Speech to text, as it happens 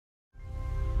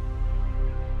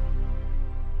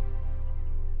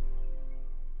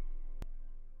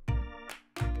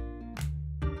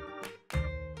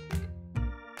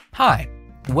Hi,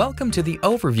 welcome to the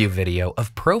overview video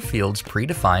of Profields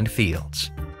Predefined Fields.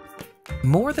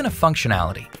 More than a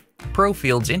functionality,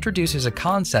 Profields introduces a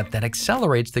concept that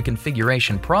accelerates the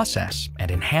configuration process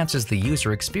and enhances the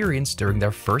user experience during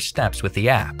their first steps with the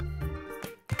app.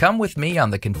 Come with me on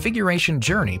the configuration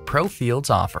journey Profields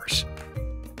offers.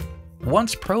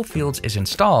 Once Profields is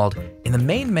installed, in the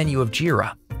main menu of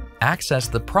Jira, access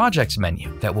the Projects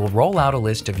menu that will roll out a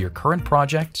list of your current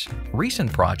projects,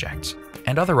 recent projects,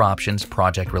 and other options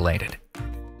project-related.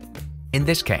 In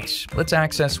this case, let's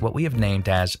access what we have named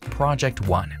as Project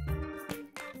 1.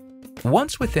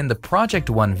 Once within the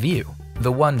Project 1 view,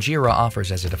 the one Jira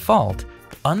offers as a default,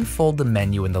 unfold the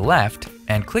menu in the left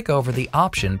and click over the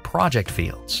option Project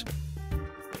Fields.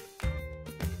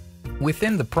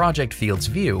 Within the Project Fields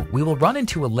view, we will run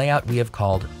into a layout we have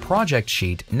called Project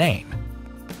Sheet Name.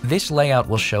 This layout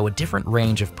will show a different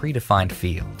range of predefined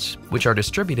fields, which are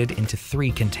distributed into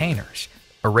 3 containers,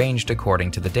 arranged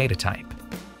according to the data type.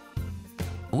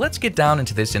 Let's get down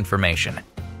into this information.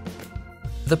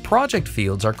 The project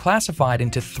fields are classified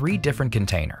into 3 different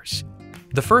containers.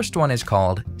 The first one is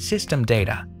called System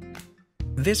Data.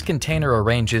 This container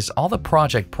arranges all the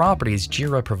project properties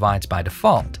Jira provides by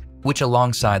default, which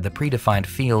alongside the predefined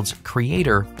fields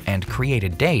Creator and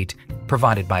Created Date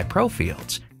provided by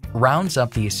Profields, rounds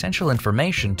up the essential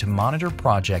information to monitor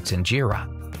projects in Jira.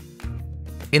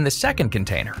 In the second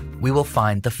container, we will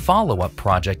find the follow-up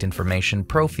project information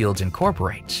Profields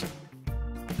incorporates.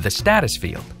 The status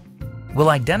field will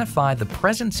identify the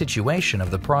present situation of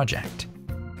the project.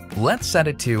 Let's set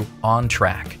it to On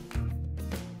Track.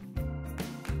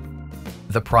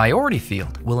 The priority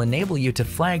field will enable you to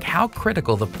flag how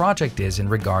critical the project is in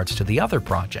regards to the other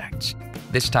projects.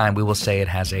 This time we will say it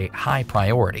has a high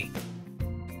priority.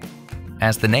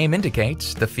 As the name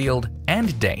indicates, the field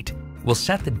End Date will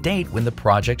set the date when the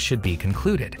project should be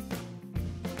concluded.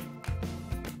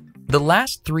 The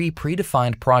last 3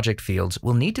 predefined project fields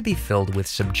will need to be filled with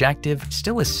subjective,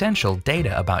 still essential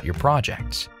data about your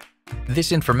projects.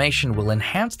 This information will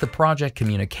enhance the project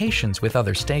communications with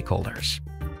other stakeholders.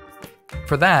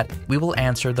 For that, we will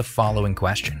answer the following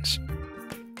questions.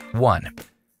 1.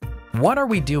 What are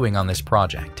we doing on this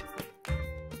project?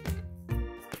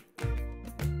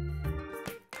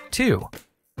 2.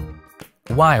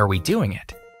 Why are we doing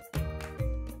it?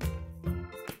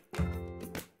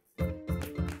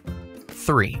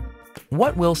 3.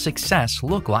 What will success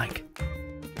look like?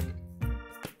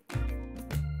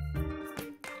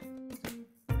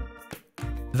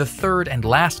 The third and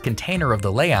last container of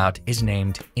the layout is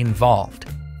named Involved,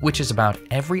 which is about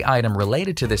every item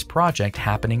related to this project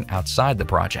happening outside the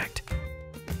project.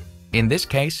 In this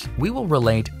case, we will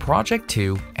relate Project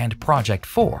 2 and Project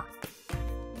 4.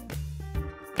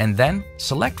 And then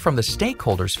select from the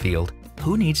Stakeholders field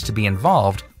who needs to be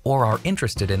involved or are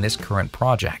interested in this current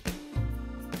project.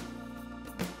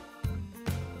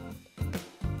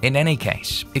 In any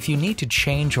case, if you need to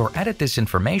change or edit this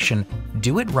information,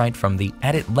 do it right from the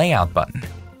Edit Layout button.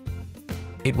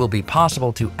 It will be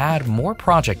possible to add more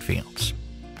project fields,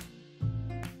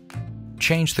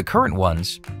 change the current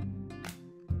ones,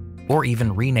 or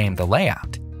even rename the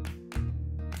layout.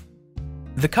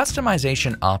 The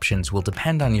customization options will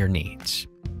depend on your needs.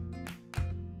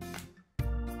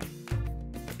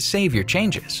 Save your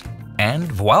changes, and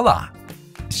voila!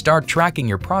 Start tracking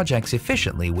your projects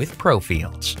efficiently with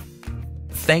Profields.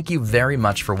 Thank you very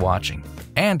much for watching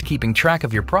and keeping track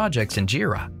of your projects in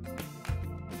Jira.